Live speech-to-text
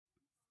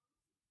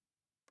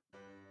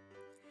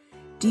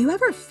Do you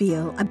ever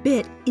feel a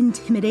bit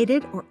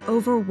intimidated or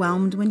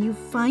overwhelmed when you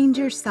find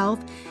yourself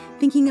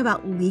thinking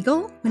about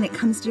legal when it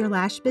comes to your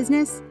lash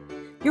business?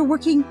 You're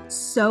working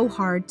so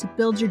hard to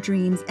build your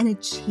dreams and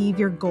achieve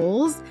your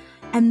goals,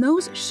 and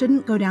those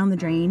shouldn't go down the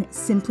drain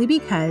simply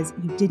because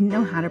you didn't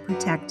know how to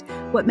protect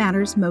what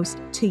matters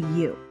most to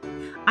you.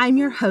 I'm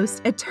your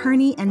host,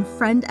 attorney, and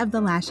friend of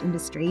the lash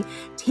industry,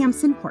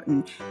 Tamsin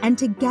Horton, and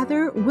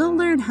together we'll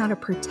learn how to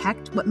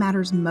protect what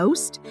matters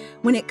most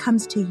when it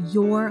comes to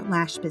your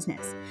lash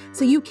business,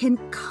 so you can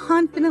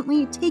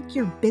confidently take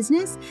your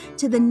business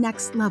to the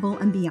next level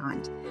and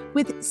beyond.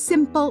 With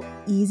simple,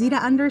 easy to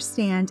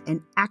understand,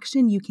 and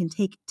action you can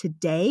take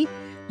today,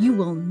 you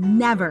will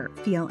never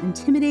feel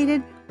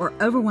intimidated or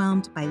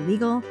overwhelmed by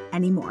legal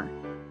anymore.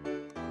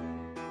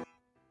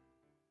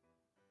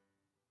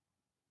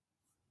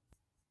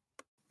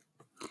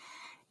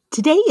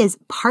 Today is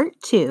part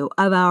 2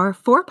 of our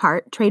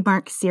 4-part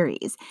trademark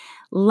series.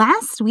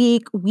 Last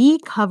week, we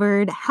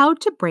covered how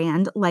to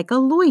brand like a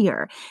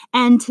lawyer,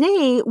 and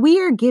today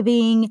we are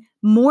giving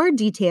more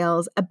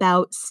details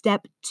about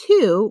step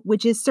 2,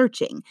 which is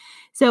searching.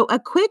 So a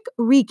quick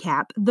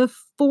recap, the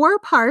 4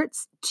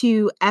 parts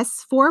to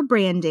S4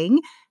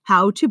 branding,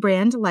 how to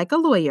brand like a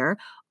lawyer,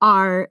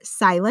 are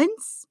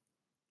silence,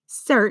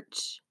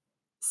 search,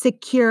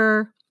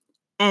 secure,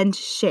 and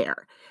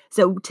share.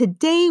 So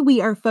today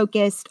we are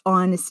focused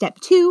on step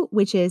 2,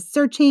 which is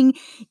searching.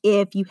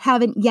 If you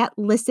haven't yet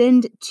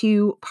listened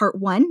to part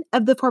 1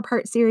 of the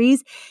 4-part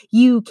series,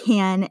 you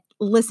can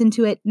listen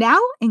to it now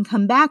and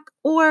come back,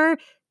 or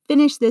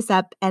finish this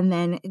up and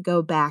then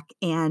go back,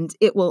 and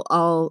it will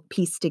all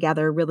piece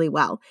together really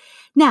well.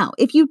 Now,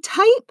 if you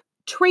type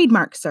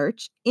trademark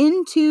search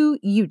into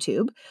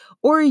YouTube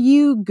or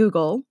you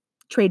Google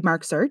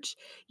trademark search,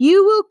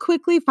 you will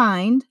quickly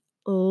find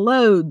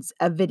loads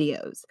of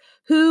videos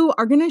who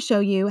are going to show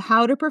you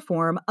how to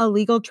perform a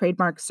legal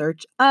trademark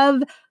search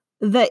of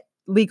the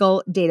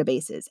legal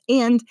databases.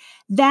 And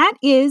that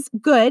is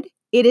good.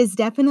 It is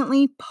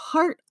definitely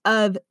part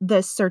of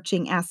the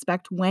searching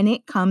aspect when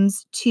it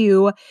comes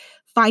to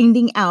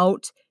finding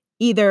out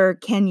either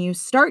can you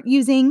start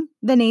using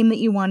the name that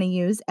you want to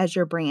use as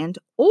your brand,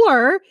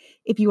 or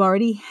if you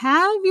already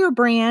have your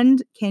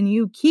brand, can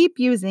you keep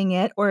using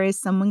it, or is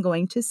someone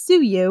going to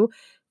sue you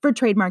for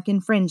trademark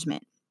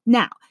infringement?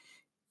 Now,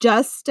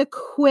 just a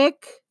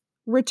quick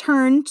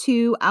return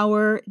to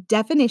our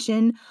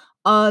definition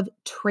of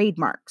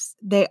trademarks.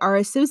 They are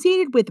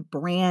associated with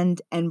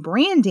brand and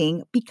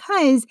branding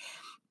because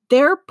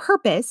their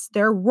purpose,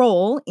 their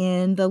role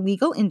in the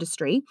legal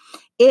industry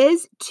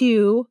is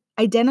to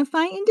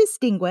identify and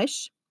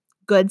distinguish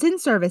goods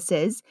and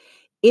services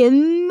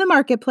in the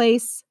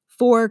marketplace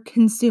for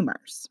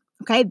consumers.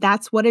 Okay,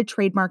 that's what a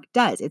trademark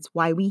does. It's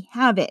why we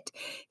have it,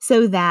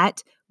 so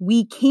that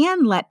we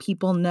can let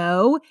people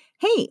know,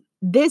 hey,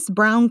 this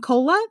brown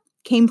cola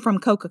came from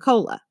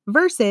Coca-Cola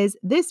versus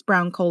this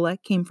brown cola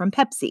came from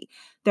Pepsi.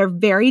 They're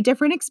very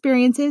different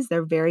experiences.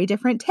 They're very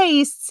different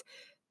tastes.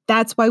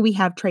 That's why we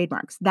have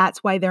trademarks.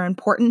 That's why they're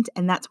important,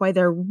 and that's why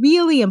they're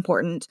really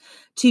important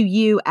to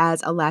you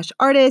as a lash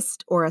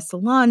artist or a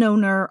salon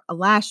owner, a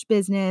lash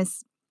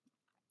business,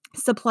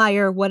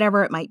 supplier,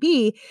 whatever it might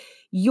be.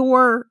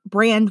 Your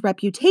brand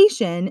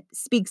reputation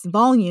speaks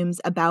volumes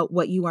about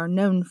what you are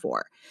known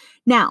for.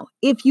 Now,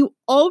 if you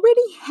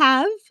already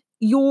have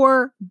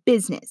your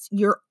business,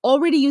 you're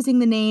already using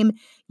the name,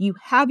 you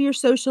have your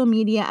social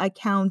media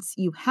accounts,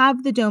 you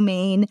have the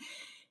domain,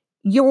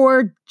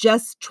 you're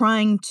just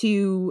trying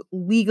to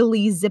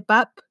legally zip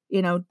up,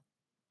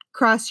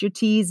 cross your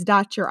T's,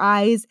 dot your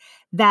I's,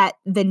 that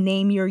the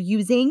name you're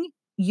using,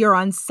 you're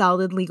on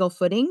solid legal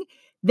footing,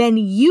 then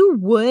you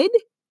would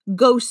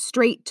go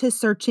straight to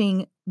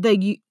searching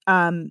the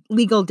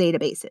legal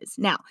databases.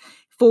 Now,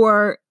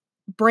 for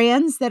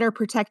brands that are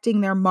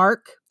protecting their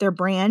mark, their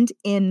brand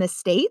in the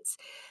States,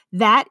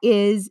 that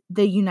is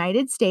the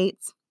United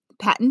States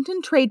Patent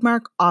and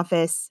Trademark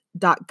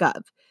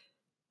Office.gov,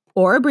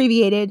 or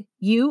abbreviated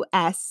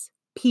USPTO.gov.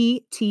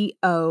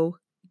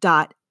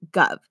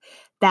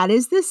 That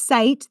is the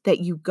site that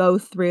you go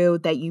through,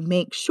 that you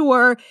make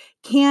sure,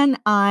 can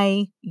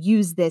I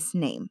use this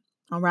name?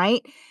 All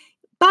right.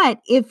 But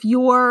if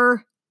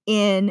you're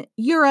in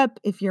Europe,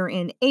 if you're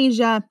in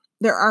Asia,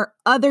 there are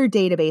other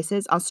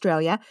databases,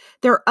 Australia,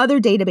 there are other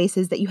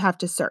databases that you have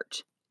to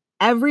search.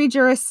 Every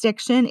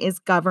jurisdiction is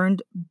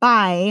governed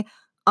by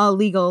a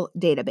legal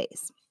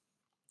database.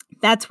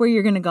 That's where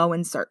you're going to go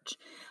and search.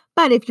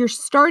 But if you're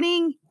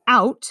starting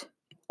out,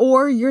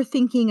 or you're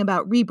thinking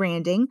about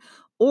rebranding,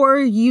 or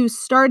you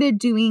started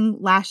doing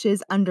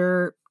lashes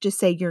under, just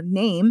say, your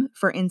name,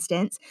 for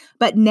instance,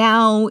 but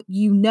now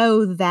you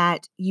know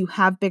that you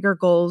have bigger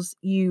goals,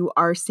 you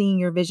are seeing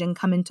your vision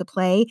come into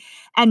play,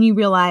 and you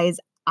realize,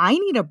 I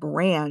need a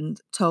brand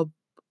to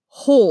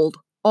hold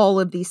all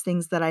of these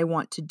things that I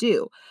want to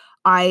do.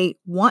 I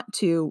want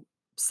to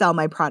sell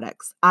my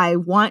products. I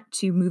want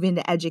to move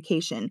into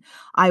education.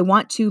 I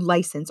want to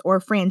license or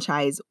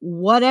franchise,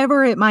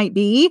 whatever it might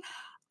be.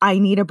 I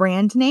need a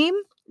brand name.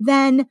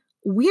 Then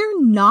we're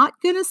not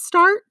going to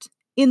start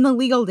in the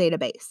legal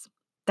database.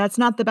 That's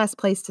not the best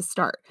place to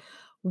start.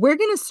 We're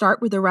going to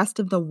start where the rest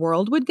of the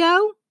world would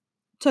go,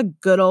 to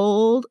good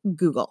old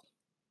Google.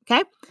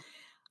 Okay?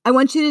 I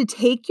want you to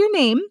take your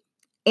name,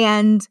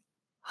 and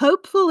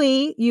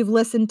hopefully you've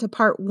listened to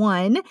part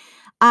 1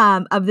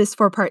 of this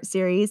 4-part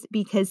series,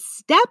 because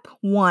step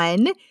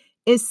 1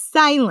 is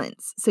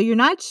silence. So you're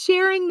not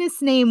sharing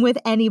this name with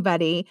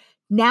anybody.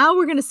 Now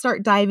we're going to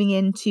start diving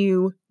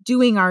into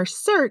doing our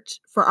search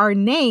for our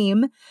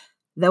name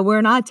that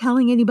we're not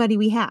telling anybody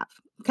we have.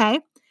 Okay?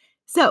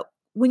 So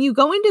when you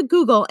go into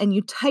Google and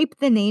you type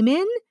the name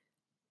in,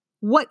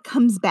 what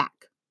comes back?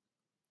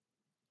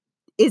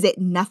 Is it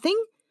nothing?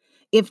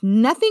 If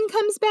nothing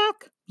comes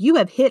back, you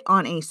have hit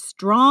on a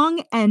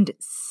strong and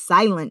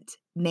silent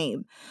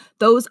name.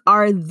 Those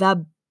are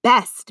the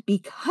best,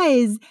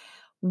 because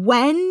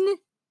when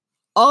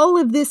all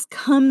of this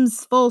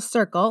comes full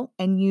circle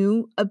and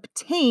you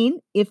obtain,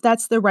 if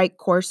that's the right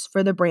course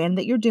for the brand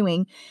that you're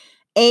doing,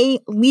 a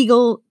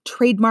legal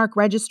trademark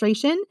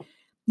registration,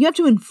 you have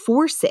to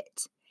enforce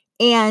it.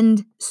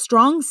 And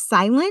strong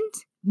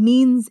silent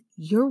means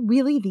you're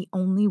really the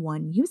only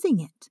one using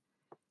it.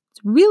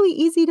 It's really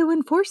easy to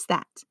enforce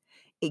that.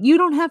 You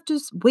don't have to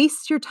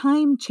waste your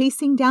time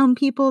chasing down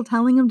people,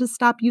 telling them to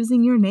stop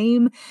using your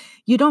name.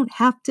 You don't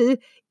have to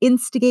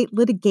instigate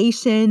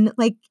litigation.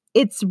 Like,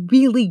 it's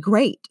really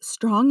great.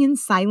 Strong and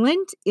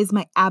silent is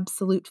my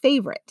absolute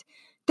favorite.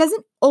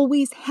 Doesn't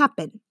always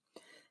happen.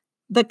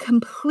 The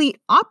complete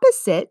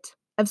opposite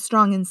of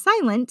strong and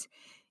silent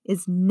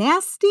is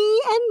nasty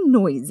and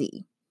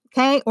noisy.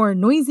 Okay, or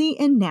noisy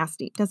and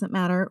nasty. Doesn't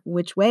matter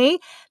which way.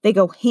 They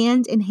go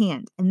hand in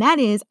hand. And that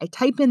is, I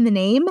type in the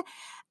name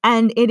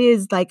and it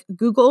is like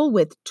Google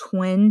with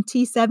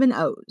 27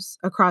 O's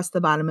across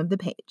the bottom of the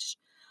page.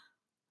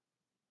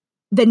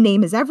 The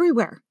name is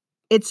everywhere.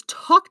 It's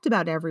talked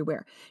about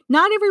everywhere.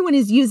 Not everyone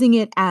is using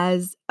it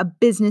as a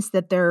business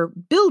that they're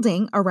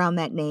building around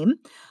that name,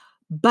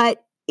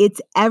 but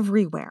it's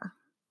everywhere.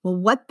 Well,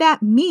 what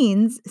that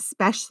means,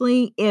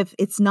 especially if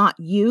it's not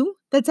you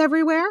that's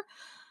everywhere,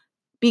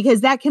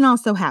 because that can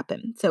also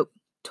happen. So,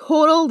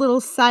 total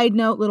little side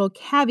note, little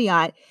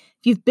caveat,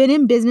 if you've been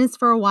in business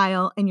for a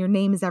while and your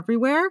name is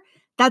everywhere,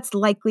 that's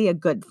likely a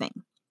good thing.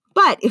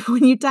 But if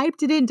when you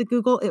typed it into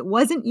Google, it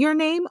wasn't your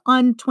name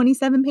on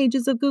 27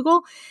 pages of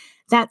Google,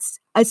 that's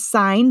a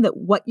sign that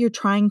what you're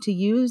trying to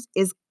use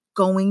is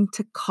going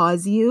to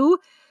cause you,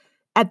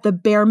 at the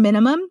bare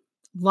minimum,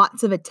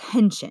 lots of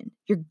attention.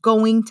 You're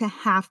going to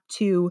have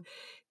to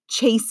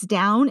chase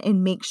down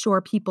and make sure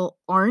people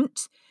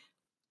aren't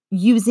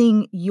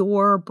using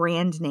your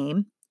brand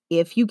name,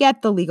 if you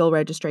get the legal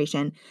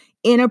registration,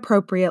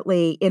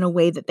 inappropriately in a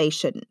way that they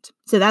shouldn't.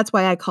 So that's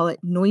why I call it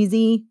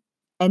noisy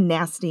and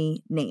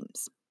nasty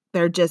names.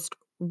 They're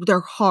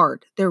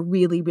hard. They're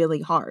really,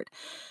 really hard.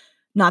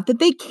 Not that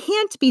they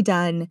can't be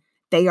done.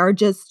 They are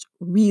just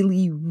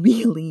really,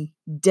 really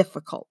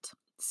difficult.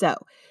 So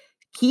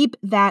keep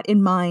that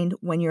in mind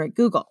when you're at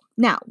Google.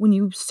 Now, when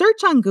you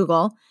search on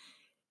Google,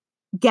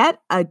 get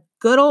a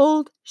good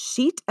old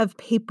sheet of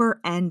paper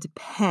and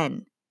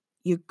pen.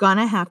 You're going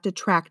to have to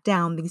track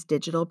down these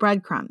digital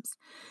breadcrumbs.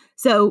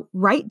 So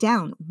write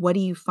down, what do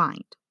you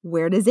find?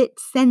 Where does it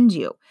send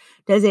you?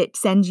 Does it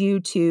send you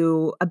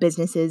to a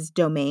business's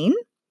domain?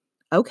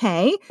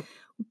 Okay.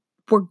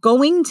 We're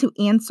going to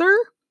answer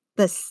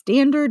the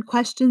standard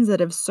questions that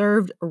have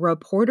served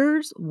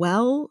reporters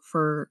well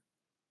for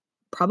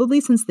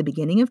probably since the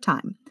beginning of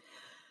time.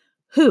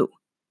 Who?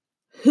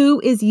 Who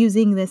is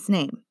using this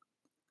name?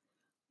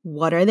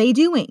 What are they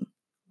doing?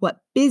 What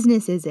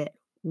business is it?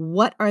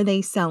 What are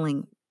they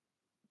selling?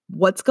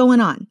 What's going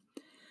on?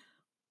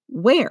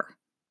 Where?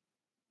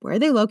 Where are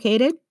they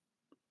located?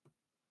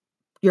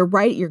 You're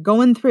right. You're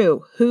going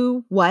through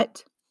who,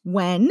 what,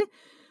 when.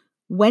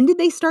 When did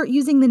they start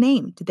using the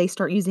name? Did they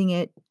start using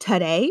it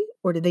today,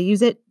 or did they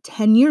use it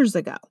 10 years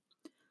ago?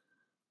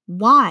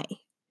 Why?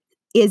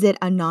 Is it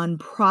a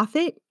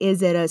nonprofit?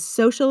 Is it a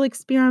social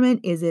experiment?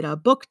 Is it a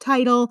book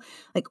title?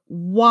 Like,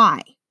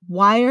 why?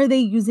 Why are they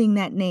using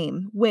that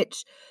name?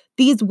 Which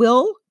these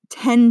will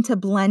tend to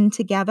blend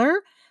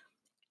together.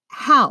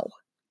 How?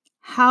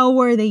 How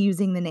are they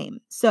using the name?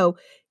 So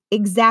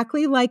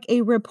exactly like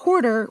a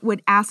reporter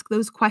would ask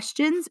those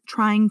questions,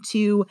 trying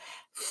to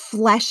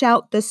flesh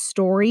out the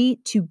story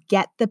to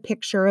get the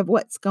picture of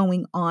what's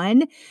going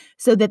on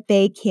so that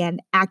they can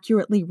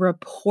accurately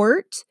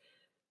report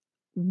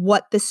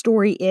what the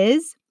story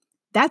is.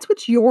 That's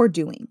what you're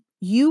doing.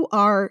 You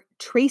are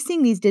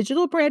tracing these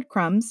digital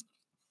breadcrumbs,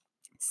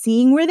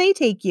 seeing where they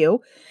take you,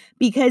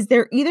 because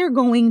they're either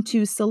going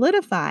to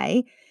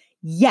solidify,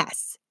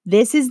 yes,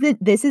 this is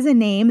a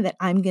name that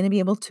I'm going to be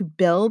able to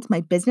build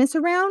my business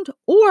around,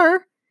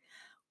 or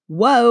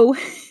whoa,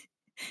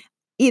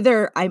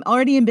 either I'm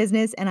already in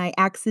business and I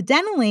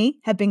accidentally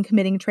have been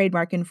committing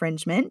trademark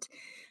infringement.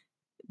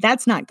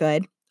 That's not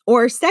good.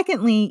 Or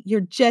secondly,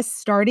 you're just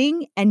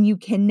starting and you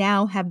can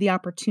now have the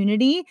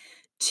opportunity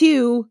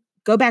to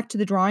go back to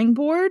the drawing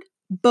board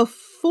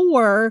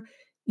before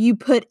you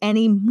put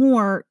any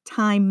more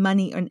time,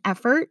 money, and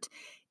effort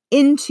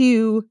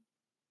into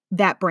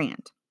that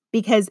brand.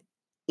 Because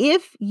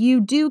if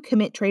you do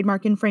commit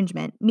trademark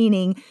infringement,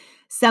 meaning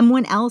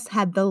someone else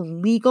had the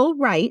legal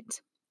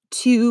right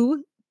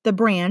to the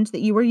brand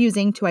that you were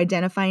using to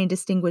identify and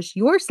distinguish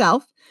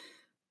yourself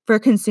for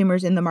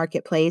consumers in the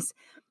marketplace,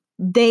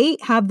 they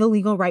have the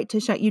legal right to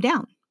shut you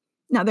down.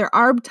 Now, there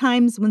are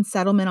times when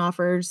settlement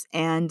offers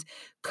and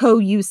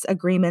co-use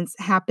agreements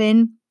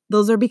happen.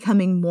 Those are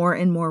becoming more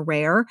and more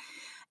rare.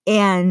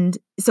 And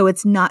so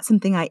it's not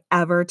something I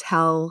ever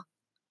tell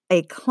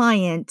a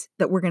client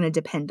that we're going to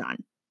depend on.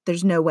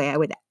 There's no way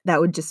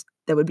that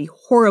would be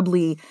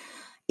horribly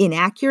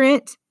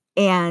inaccurate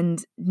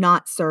and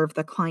not serve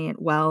the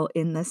client well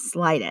in the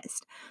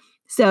slightest.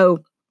 So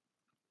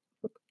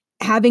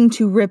having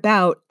to rip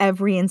out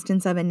every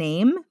instance of a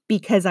name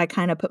because I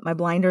kind of put my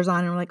blinders on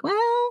and I'm like,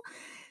 well,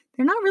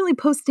 they're not really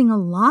posting a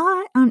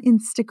lot on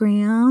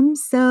Instagram,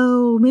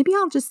 so maybe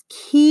I'll just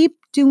keep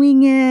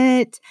doing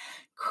it,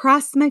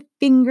 cross my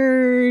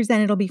fingers,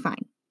 and it'll be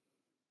fine.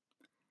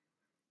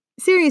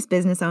 Serious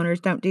business owners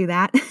don't do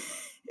that.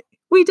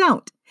 We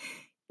don't.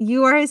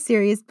 You are a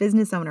serious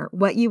business owner.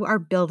 What you are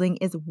building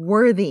is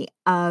worthy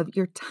of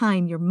your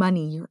time, your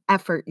money, your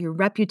effort, your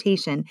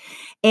reputation,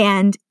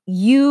 and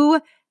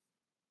you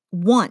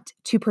want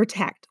to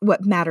protect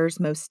what matters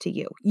most to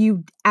you.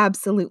 You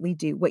absolutely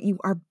do. What you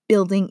are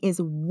building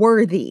is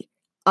worthy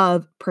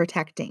of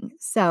protecting.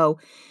 So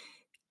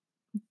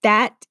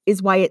that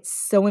is why it's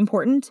so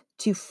important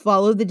to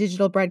follow the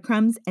digital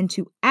breadcrumbs and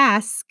to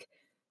ask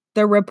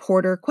the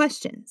reporter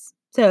questions.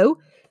 So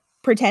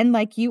pretend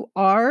like you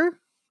are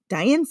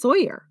Diane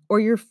Sawyer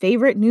or your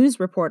favorite news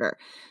reporter,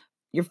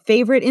 your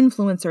favorite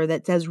influencer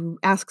that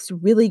asks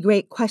really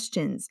great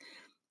questions.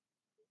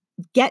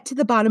 Get to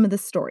the bottom of the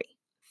story.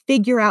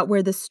 Figure out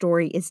where the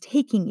story is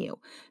taking you,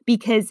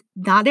 because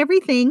not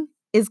everything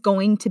is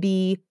going to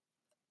be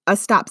a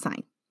stop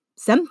sign.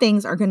 Some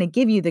things are going to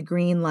give you the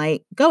green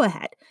light, go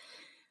ahead.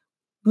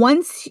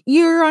 Once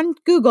you're on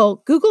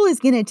Google, Google is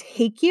going to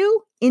take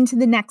you into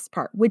the next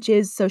part, which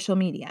is social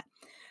media.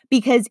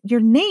 Because your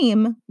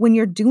name, when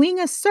you're doing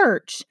a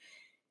search,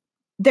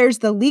 there's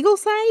the legal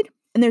side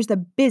and there's the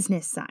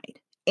business side.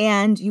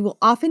 And you will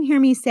often hear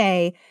me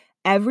say,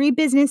 every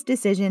business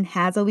decision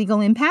has a legal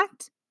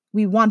impact.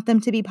 We want them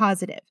to be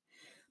positive.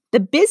 The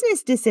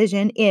business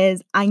decision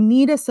is I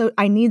need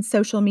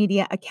social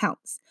media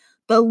accounts.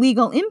 The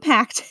legal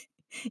impact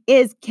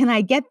is can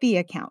I get the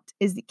account?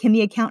 Can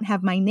the account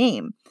have my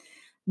name?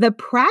 The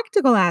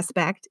practical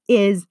aspect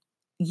is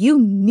you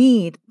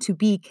need to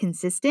be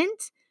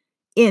consistent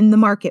in the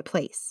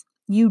marketplace.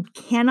 You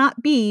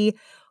cannot be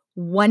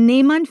one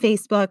name on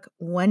Facebook,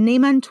 one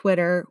name on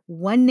Twitter,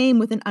 one name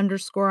with an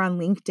underscore on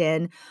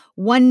LinkedIn,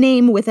 one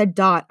name with a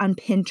dot on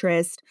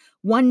Pinterest,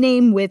 one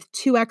name with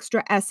 2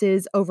 extra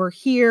S's over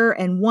here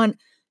and one.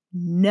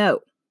 No.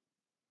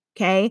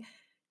 Okay.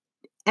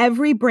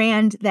 Every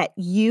brand that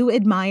you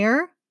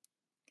admire,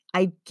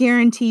 I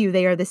guarantee you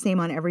they are the same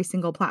on every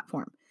single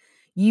platform.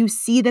 You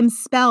see them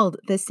spelled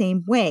the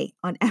same way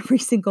on every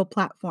single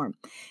platform.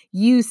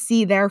 You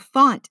see their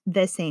font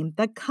the same,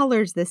 the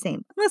colors the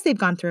same, unless they've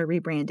gone through a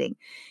rebranding.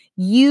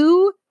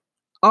 You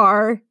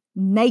are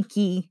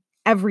Nike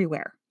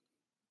everywhere.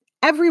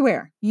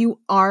 Everywhere. You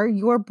are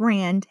your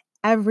brand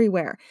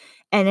everywhere.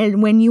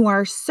 And when you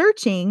are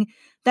searching,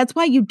 that's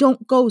why you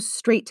don't go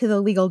straight to the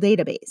legal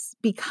database,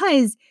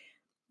 because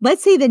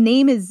let's say the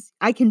name is,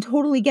 I can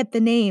totally get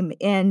the name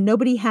and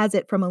nobody has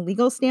it from a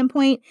legal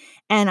standpoint,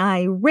 and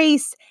I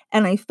race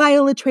and I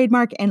file a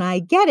trademark and I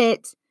get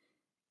it,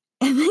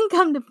 and then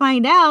come to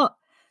find out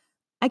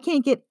I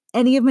can't get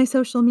any of my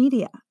social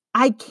media.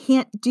 I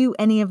can't do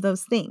any of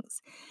those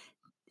things.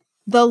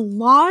 The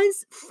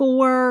laws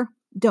for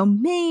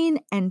domain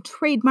and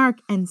trademark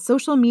and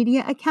social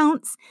media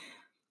accounts,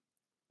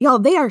 y'all,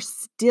 they are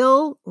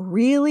still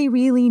really,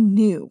 really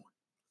new.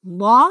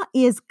 Law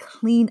is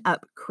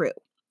cleanup crew.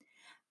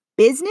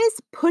 Business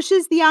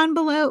pushes the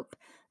envelope.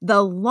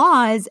 The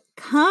laws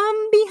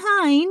come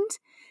behind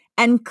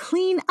and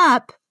clean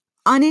up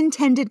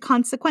unintended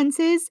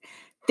consequences,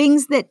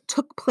 things that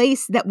took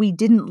place that we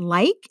didn't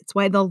like. It's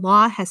why the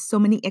law has so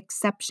many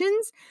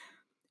exceptions.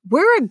 We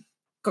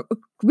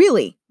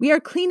are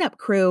a cleanup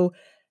crew,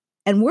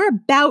 and we're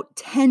about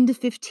 10 to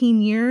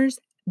 15 years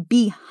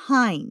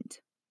behind,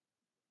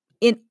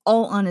 in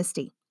all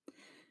honesty.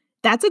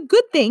 That's a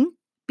good thing,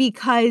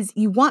 because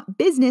you want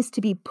business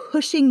to be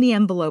pushing the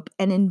envelope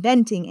and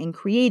inventing and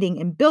creating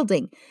and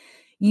building.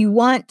 You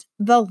want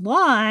the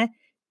law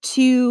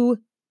to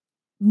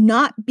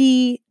not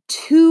be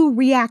too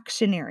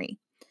reactionary.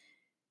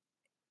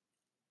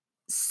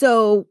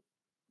 So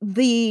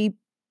the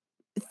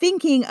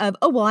thinking of,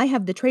 oh, well, I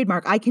have the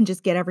trademark, I can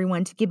just get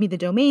everyone to give me the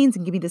domains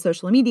and give me the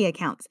social media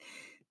accounts.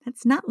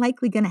 That's not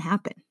likely going to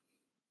happen.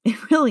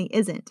 It really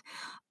isn't.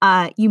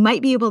 You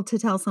might be able to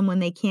tell someone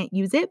they can't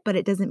use it, but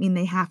it doesn't mean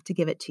they have to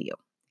give it to you.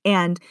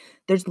 And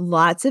there's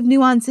lots of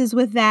nuances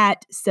with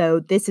that. So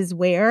this is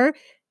where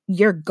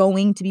you're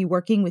going to be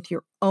working with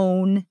your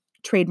own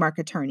trademark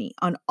attorney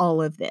on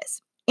all of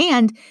this.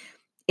 And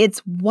it's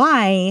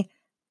why,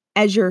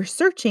 as you're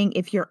searching,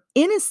 if you're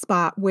in a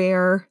spot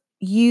where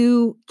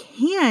you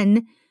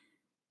can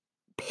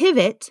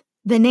pivot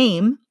the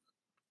name.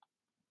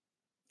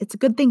 It's a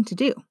good thing to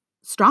do.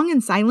 Strong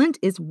and Silent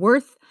is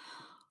worth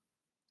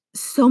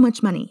so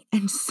much money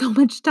and so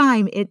much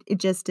time. It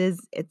just is,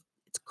 it's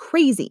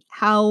crazy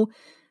how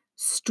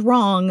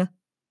strong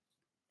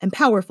and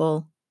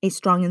powerful a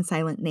Strong and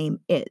Silent name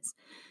is.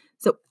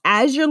 So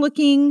as you're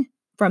looking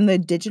from the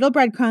digital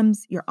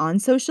breadcrumbs, you're on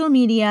social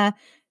media,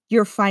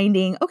 you're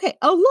finding, okay,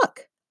 oh,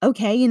 look,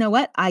 okay, you know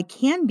what? I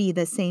can be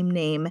the same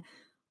name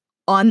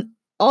on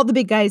all the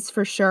big guys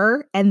for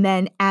sure. And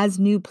then as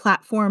new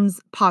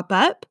platforms pop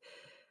up,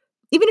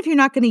 even if you're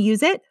not going to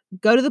use it,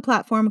 go to the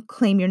platform,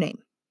 claim your name.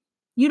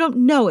 You don't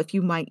know if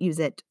you might use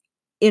it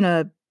in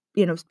a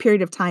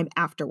period of time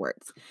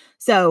afterwards.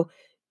 So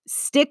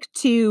stick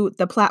to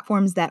the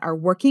platforms that are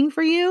working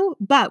for you.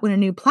 But when a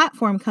new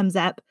platform comes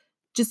up,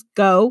 just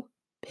go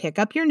pick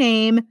up your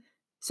name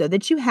so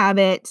that you have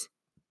it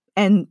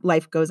and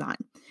life goes on.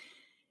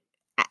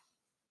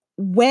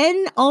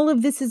 When all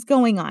of this is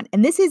going on,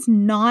 and this is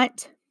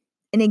not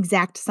an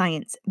exact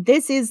science,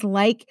 this is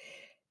like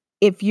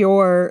if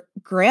your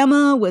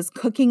grandma was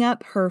cooking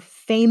up her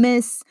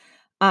famous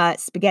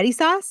spaghetti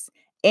sauce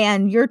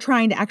and you're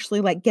trying to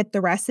actually like get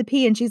the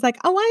recipe and she's like,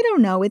 oh, I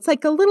don't know. It's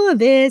like a little of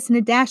this and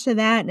a dash of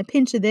that and a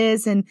pinch of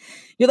this. And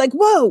you're like,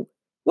 whoa,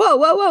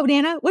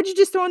 Nana, what'd you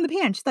just throw in the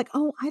pan? She's like,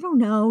 oh, I don't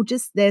know,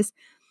 just this.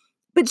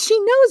 But she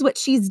knows what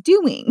she's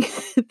doing.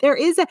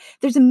 There's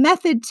a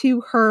method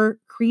to her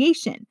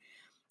creation.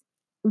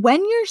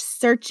 When you're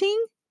searching,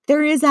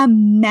 there is a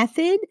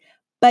method.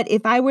 But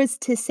if I was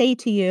to say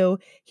to you,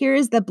 here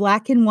is the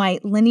black and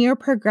white linear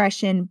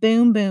progression,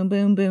 boom, boom,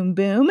 boom, boom,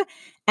 boom,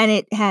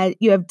 and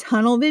you have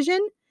tunnel vision,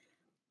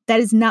 that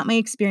is not my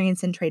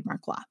experience in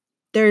trademark law.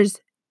 There's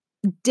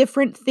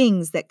different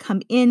things that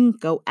come in,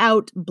 go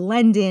out,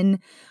 blend in,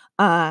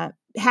 have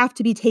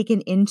to be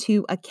taken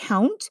into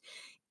account.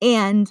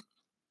 And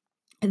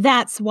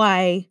that's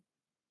why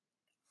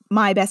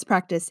my best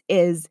practice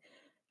is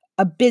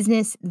a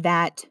business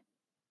that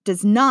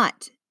does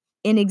not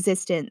in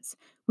existence.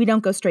 We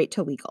don't go straight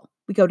to legal.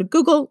 We go to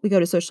Google, we go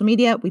to social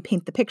media, we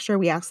paint the picture,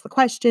 we ask the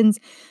questions,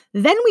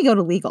 then we go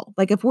to legal.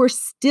 Like if we're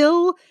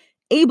still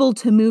able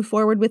to move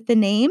forward with the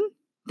name,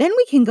 then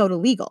we can go to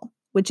legal,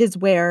 which is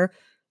where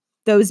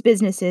those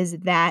businesses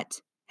that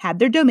have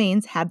their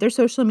domains, have their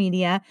social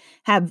media,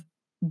 have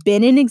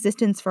been in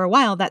existence for a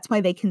while, that's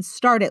why they can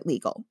start at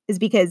legal, is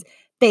because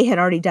they had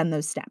already done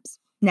those steps.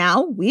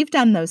 Now we've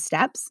done those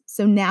steps.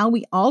 So now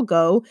we all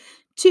go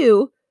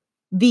to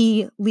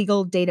the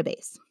legal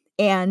database.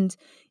 And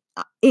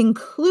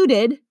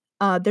included,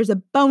 there's a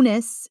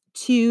bonus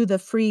to the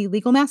free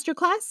Legal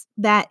Masterclass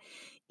that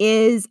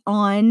is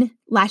on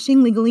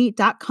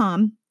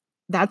lashinglegally.com.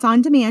 That's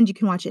on demand. You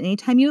can watch it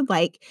anytime you would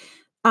like.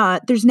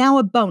 There's now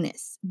a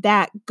bonus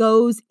that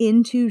goes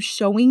into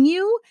showing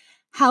you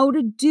how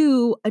to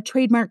do a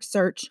trademark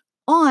search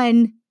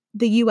on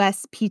the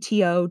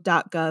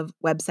USPTO.gov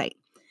website.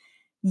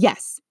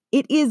 Yes,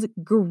 it is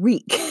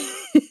Greek.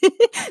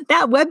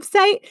 That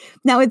website,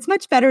 now it's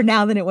much better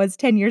now than it was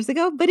 10 years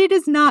ago, but it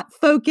is not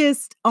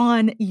focused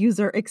on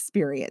user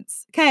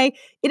experience, okay?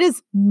 It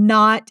is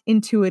not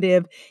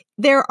intuitive.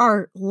 There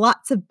are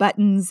lots of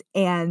buttons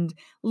and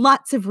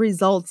lots of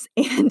results,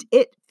 and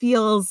it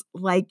feels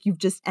like you've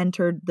just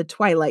entered the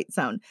Twilight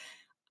Zone.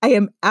 I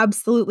am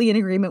absolutely in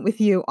agreement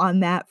with you on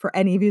that for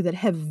any of you that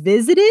have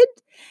visited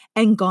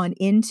and gone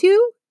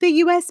into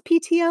the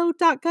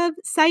USPTO.gov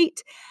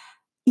site.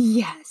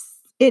 Yes,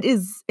 it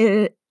is.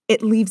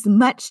 It leaves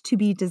much to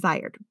be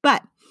desired.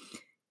 But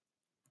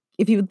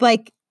if you would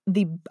like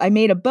I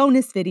made a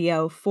bonus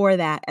video for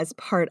that as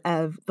part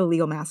of the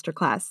Legal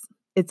Masterclass.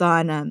 It's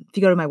on, if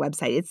you go to my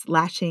website, it's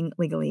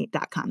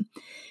lashinglegally.com.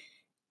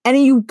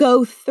 And you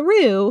go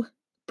through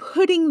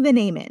putting the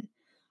name in,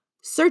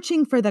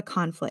 searching for the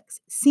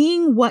conflicts,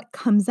 seeing what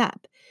comes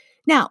up.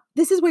 Now,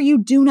 this is where you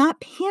do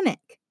not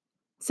panic.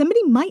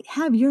 Somebody might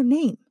have your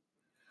name.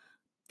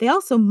 They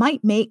also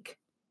might make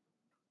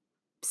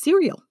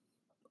cereal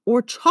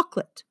or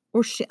chocolate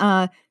or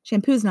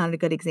shampoo is not a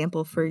good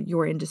example for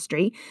your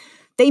industry.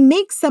 They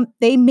make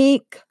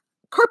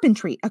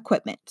carpentry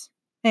equipment.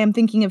 I am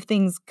thinking of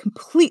things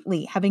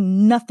completely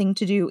having nothing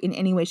to do in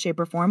any way, shape,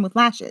 or form with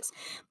lashes.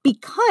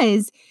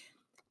 Because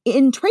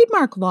in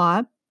trademark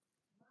law,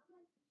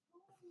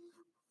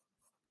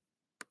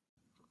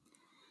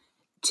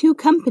 two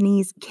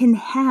companies can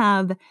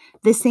have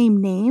the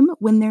same name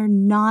when they're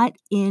not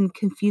in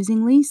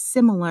confusingly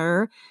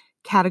similar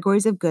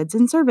categories of goods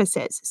and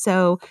services.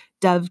 So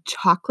Dove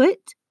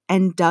chocolate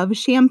and Dove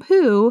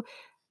shampoo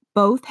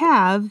both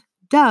have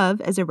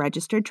Dove as a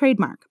registered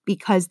trademark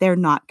because they're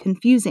not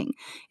confusing.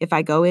 If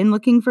I go in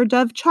looking for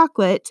Dove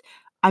chocolate,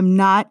 I'm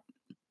not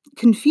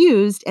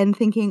confused and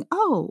thinking,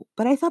 oh,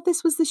 but I thought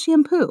this was the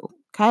shampoo.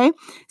 Okay.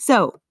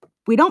 So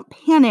we don't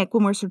panic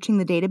when we're searching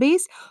the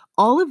database.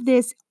 All of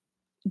this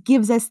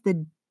gives us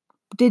the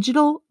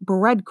digital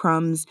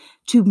breadcrumbs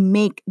to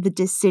make the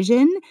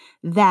decision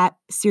that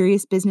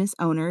serious business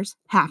owners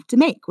have to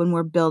make when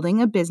we're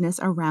building a business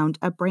around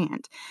a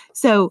brand.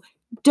 So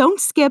don't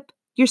skip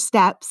your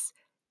steps,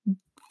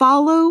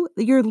 follow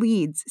your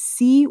leads,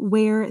 see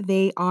where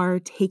they are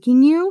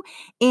taking you,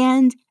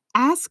 and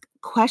ask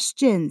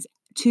questions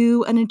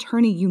to an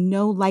attorney you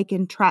know, like,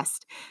 and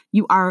trust.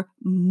 You are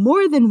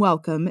more than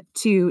welcome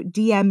to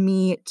DM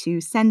me,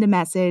 to send a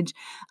message.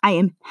 I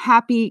am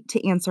happy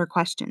to answer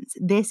questions.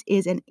 This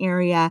is an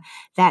area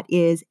that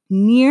is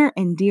near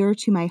and dear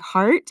to my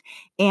heart,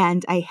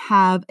 and I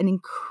have an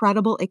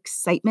incredible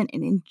excitement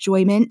and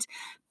enjoyment,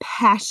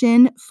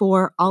 passion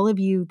for all of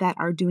you that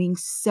are doing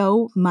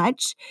so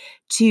much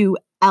to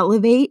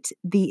elevate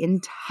the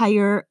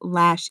entire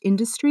lash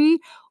industry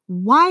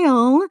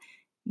while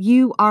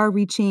you are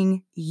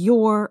reaching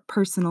your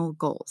personal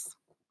goals.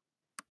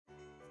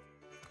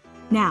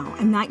 Now,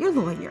 I'm not your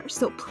lawyer,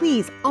 so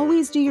please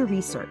always do your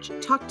research,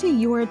 talk to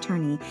your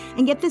attorney,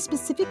 and get the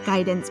specific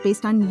guidance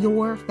based on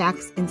your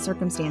facts and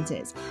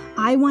circumstances.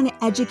 I want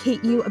to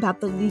educate you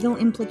about the legal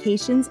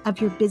implications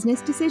of your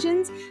business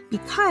decisions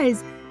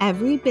because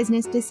every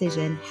business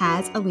decision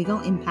has a legal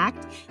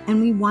impact,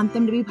 and we want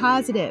them to be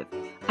positive.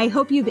 I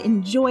hope you've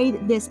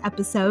enjoyed this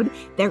episode.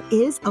 There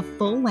is a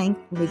full-length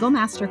legal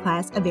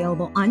masterclass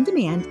available on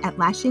demand at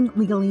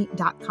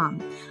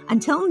lashinglegally.com.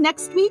 Until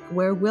next week,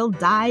 where we'll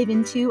dive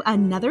into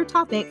another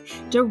topic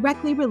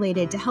directly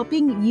related to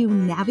helping you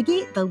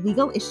navigate the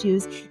legal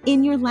issues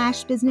in your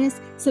lash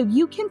business so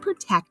you can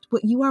protect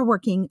what you are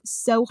working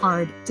so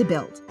hard to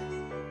build.